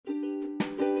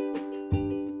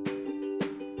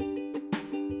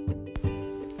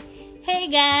Hey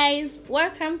guys,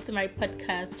 welcome to my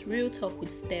podcast, Real Talk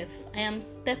with Steph. I am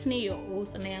Stephanie, your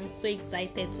host, and I am so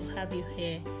excited to have you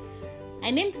here. I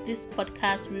named this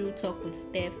podcast Real Talk with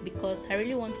Steph because I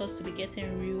really want us to be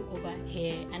getting real over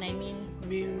here, and I mean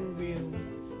real.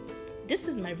 This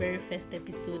is my very first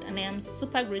episode, and I am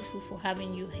super grateful for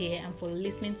having you here and for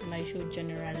listening to my show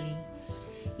generally.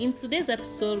 In today's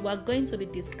episode, we're going to be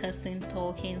discussing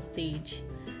talking stage.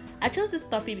 I chose this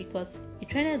topic because it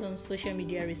trended on social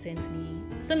media recently.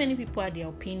 So many people had their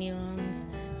opinions,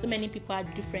 so many people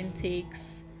had different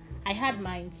takes. I had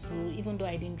mine too, even though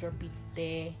I didn't drop it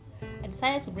there. I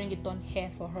decided to bring it on here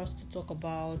for us to talk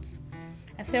about.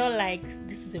 I felt like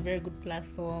this is a very good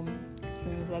platform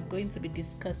since we're going to be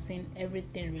discussing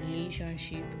everything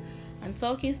relationship. And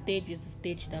talking stage is the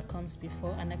stage that comes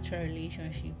before an actual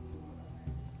relationship.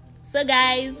 So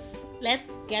guys,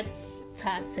 let's get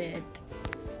started.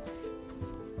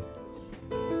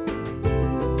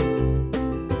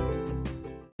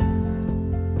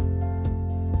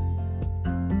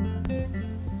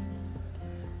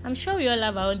 I'm sure we all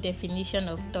have our own definition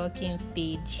of talking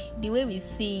stage. The way we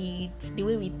see it, the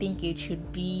way we think it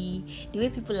should be, the way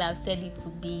people have said it to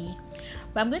be.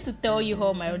 But I'm going to tell you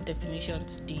all my own definition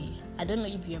today. I don't know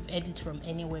if you have heard it from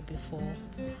anywhere before,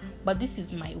 but this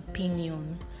is my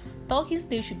opinion. Talking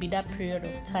stage should be that period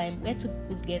of time where two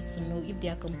people get to know if they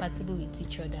are compatible with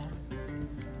each other.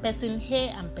 Person A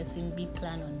and person B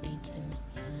plan on dating.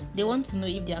 They want to know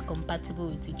if they are compatible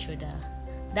with each other.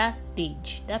 That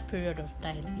stage, that period of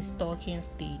time is talking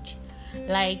stage.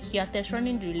 Like you are test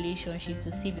running the relationship to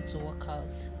see if it will work out.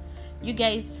 You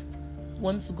guys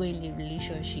want to go in a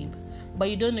relationship, but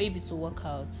you don't know if it will work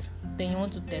out. Then you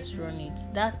want to test run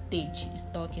it. That stage is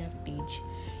talking stage.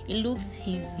 It looks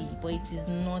easy, but it is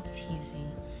not easy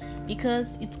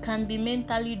because it can be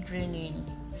mentally draining.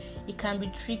 It can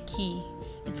be tricky.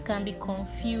 It can be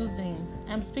confusing.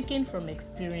 I'm speaking from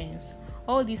experience.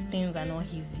 All these things are not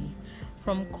easy.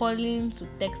 From calling to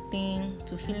texting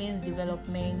to feelings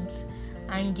development,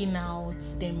 hanging out,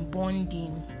 then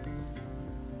bonding.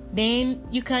 Then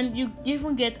you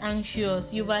even get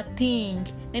anxious, you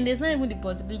overthink, and there's not even the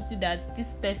possibility that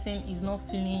this person is not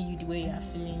feeling you the way you are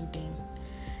feeling them.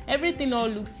 Everything all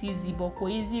looks easy, but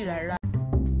easy rara.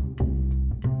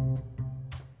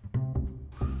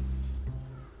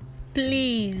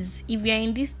 Please, if you are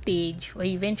in this stage or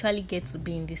eventually get to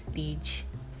be in this stage,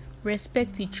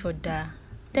 respect each other.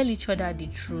 Tell each other the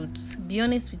truth. Be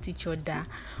honest with each other.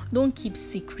 Don't keep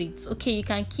secrets. Okay, you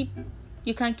can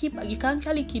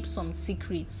actually keep some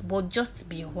secrets, but just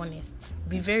be honest.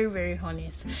 Be very, very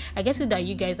honest. I guess that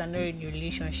you guys are not in a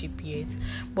relationship yet,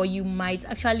 but you might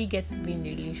actually get to be in a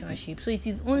relationship. So it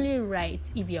is only right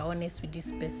if you are honest with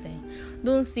this person.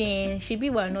 Don't say,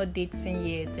 "Shebi, we are not dating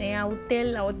yet." And I will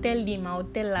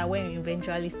tell her when we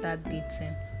eventually start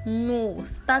dating. No,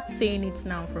 start saying it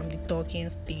now from the talking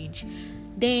stage.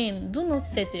 Then do not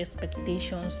set your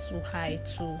expectations too high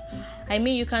too. I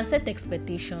mean, you can set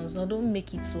expectations, no, don't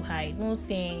make it too high. Don't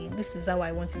say this is how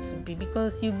I want it to be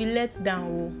because you'll be let down.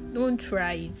 Oh, don't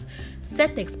try it.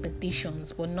 Set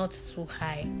expectations but not too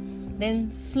high.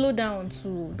 Then slow down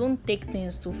too. Don't take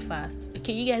things too fast.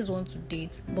 Okay, you guys want to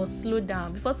date, but slow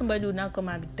down before somebody will now come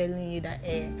and be telling you that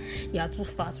you are too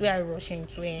fast. We are rushing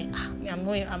to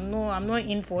I'm not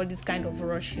in for all this kind of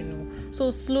rush,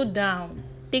 So slow down.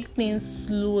 Take things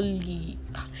slowly.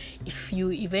 If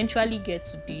you eventually get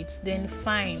to date, then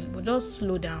fine, but just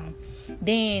slow down.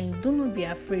 Then do not be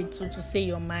afraid to say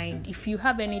your mind. If you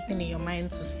have anything in your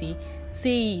mind to say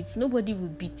it. Nobody will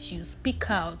beat you. Speak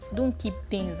out. Don't keep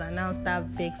things and now start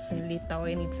vexing later or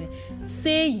anything.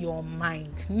 Say your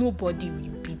mind. Nobody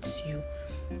will beat you.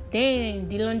 Then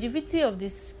the longevity of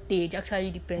this stage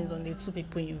actually depends on the two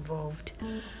people involved.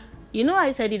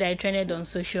 I said it, I trended on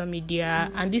social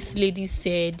media, and this lady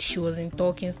said she was in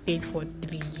talking stage for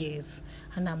 3 years.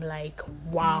 And I'm like,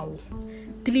 wow,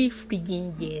 3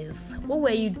 freaking years. What were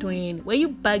you doing? Were you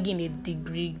bagging a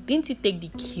degree? Didn't you take the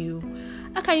Q?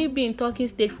 How can you be in talking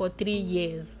stage for 3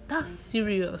 years? That's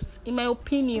serious. In my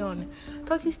opinion,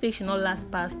 talking stage should not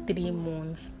last past 3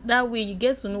 months. That way you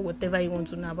get to know whatever you want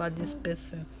to know about this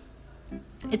person.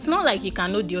 It's not like you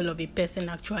can know the whole of a person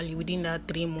actually within that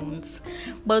 3 months,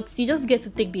 but you just get to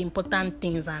take the important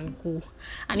things and go.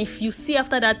 And if you see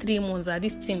after that 3 months that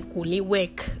this thing could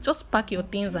work, just pack your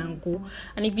things and go.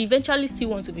 And if you eventually still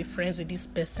want to be friends with this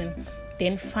person,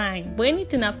 then fine. But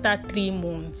anything after 3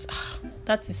 months,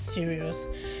 that is serious.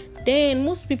 Then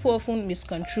most people often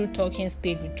misconstrue talking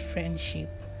stage with friendship,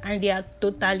 and they are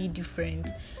totally different.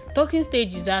 Talking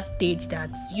stage is that stage that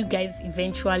you guys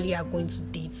eventually are going to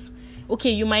date.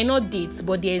 Okay, you might not date,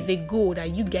 but there is a goal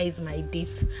that you guys might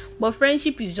date. But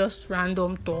friendship is just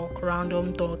random talk,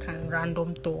 and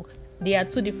random talk. They are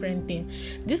two different things.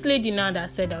 This lady now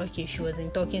that said that, okay, she was in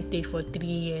talking stage for 3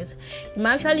 years. It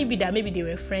might actually be that maybe they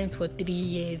were friends for 3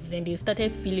 years. Then they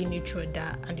started feeling each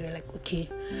other and they were like, okay,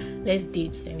 let's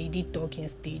date. And they did talking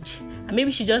stage. And maybe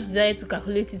she just decided to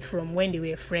calculate it from when they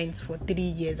were friends for 3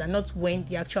 years and not when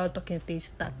the actual talking stage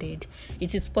started.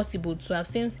 It is possible to have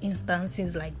seen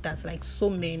instances like that, like so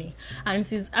many. And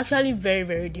it is actually very,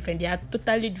 very different. They are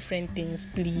totally different things,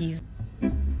 please.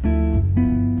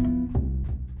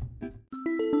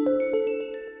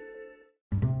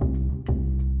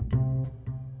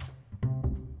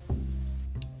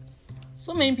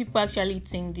 So many people actually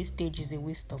think this stage is a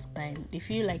waste of time. They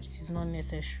feel like it is not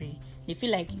necessary. They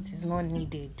feel like it is not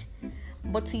needed.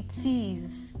 But it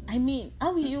is. I mean,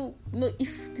 how will you know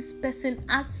if this person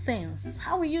has sense?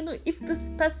 How will you know if this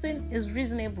person is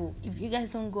reasonable if you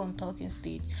guys don't go on talking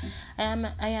stage? I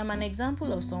am an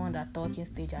example of someone that talking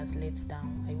stage has let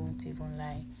down. I won't even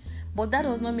lie. But that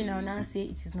does not mean I will now say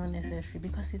it is not necessary,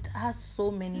 because it has so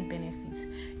many benefits.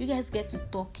 You guys get to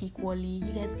talk equally.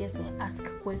 You guys get to ask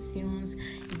questions.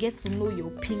 You get to know your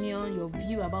opinion, your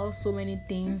view about so many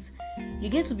things. You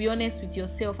get to be honest with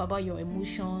yourself about your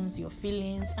emotions, your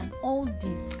feelings, and all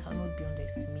this cannot be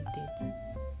underestimated.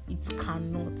 It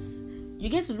cannot. You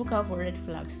get to look out for red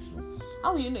flags too.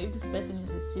 How will you know if this person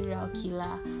is a serial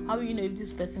killer? How will you know if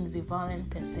this person is a violent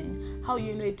person? How will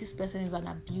you know if this person is an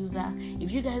abuser?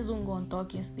 If you guys don't go on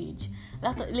talking stage,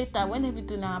 later when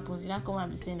everything happens, you don't come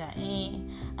and be saying that,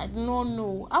 I don't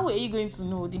know. How are you going to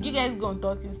know? Did you guys go on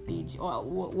talking stage? Or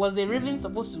was a raven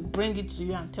supposed to bring it to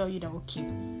you and tell you that, okay,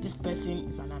 this person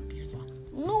is an abuser?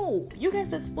 No, you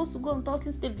guys are supposed to go on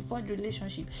talking stage before the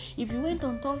relationship. If you went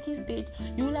on talking stage,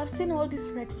 you will have seen all these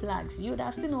red flags. You would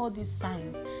have seen all these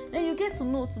signs. Then you get to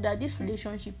know that this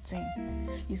relationship thing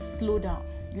is slow down.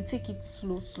 You take it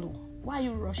slow. Why are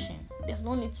you rushing? There's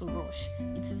no need to rush.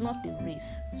 It is not a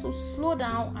race. So slow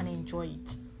down and enjoy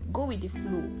it. Go with the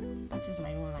flow. That is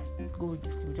my own line. Go with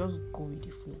the flow. Just go with the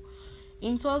flow.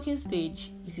 In talking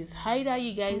stage, it is either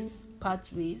you guys part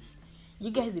ways, you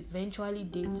guys eventually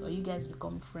date, or you guys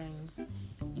become friends.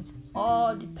 It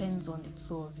all depends on the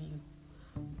two of you.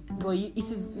 But it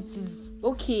is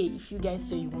okay if you guys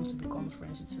say you want to become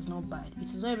friends. It is not bad. It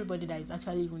is not everybody that is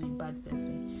actually even a bad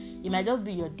person. It might just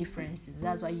be your differences.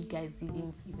 That's why you guys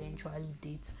didn't eventually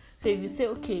date. So if you say,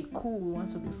 okay, cool, we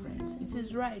want to be friends, it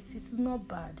is right. It is not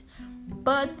bad.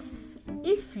 But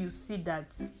if you see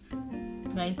that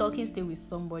you're in talking stage with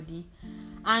somebody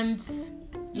and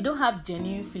you don't have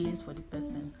genuine feelings for the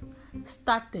person,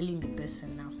 start telling the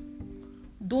person now.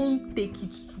 Don't take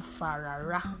it too far,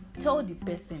 rara. Tell the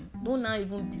person. Don't now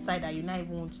even decide that you now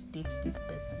even want to date this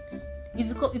person.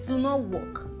 It will not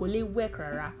work. Work,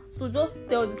 rara. So just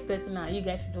tell this person now, you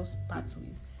guys should just part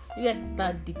ways. You guys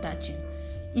start detaching.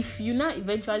 If you now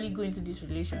eventually go into this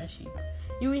relationship,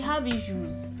 you will have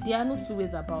issues. There are no two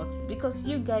ways about it, because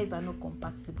you guys are not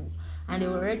compatible. And there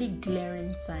were already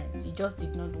glaring signs. You just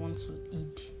did not want to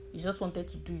eat. You just wanted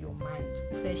to do your mind.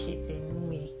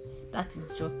 That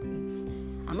is just it.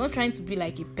 I'm not trying to be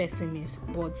like a pessimist,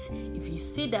 but if you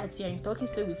see that you're in talking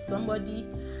stage with somebody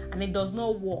and it does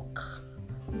not work,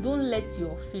 don't let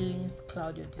your feelings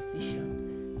cloud your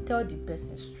decision. Tell the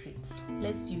person straight.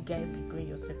 Let you guys be going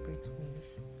your separate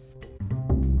ways.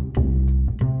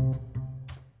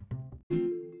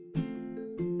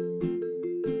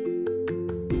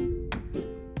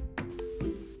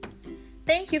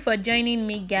 Thank you for joining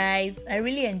me, guys. I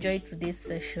really enjoyed today's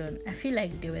session. I feel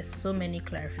like there were so many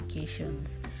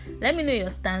clarifications. Let me know your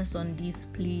stance on this,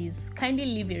 please. Kindly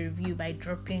leave a review by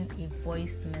dropping a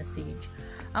voice message.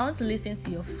 I want to listen to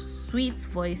your sweet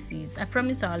voices. I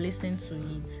promise I'll listen to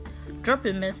it. Drop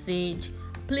a message.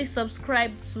 Please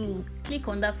subscribe too. Click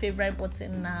on that favorite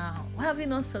button now. Why have you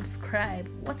not subscribed?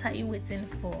 What are you waiting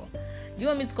for? Do you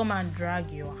want me to come and drag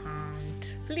your hand?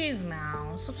 Please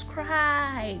now,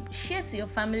 subscribe. Share to your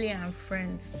family and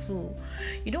friends too.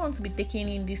 You don't want to be taking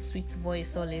in this sweet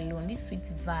voice all alone, this sweet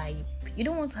vibe. You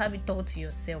don't want to have it all to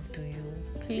yourself, do you?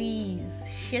 Please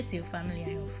share to your family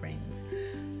and your friends.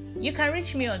 You can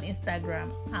reach me on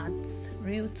Instagram at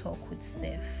Real Talk with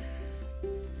Steph.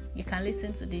 You can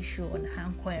listen to this show on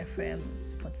Anchor FM,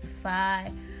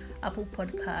 Spotify, Apple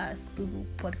Podcasts, Google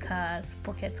Podcasts,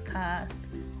 Pocket Cast,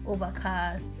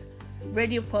 Overcast,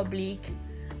 Radio Public.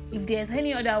 If there's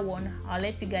any other one, I'll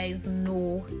let you guys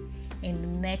know in the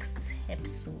next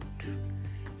episode.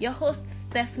 Your host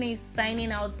Stephanie is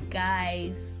signing out,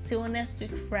 guys. Till next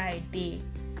week Friday.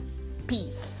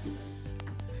 Peace.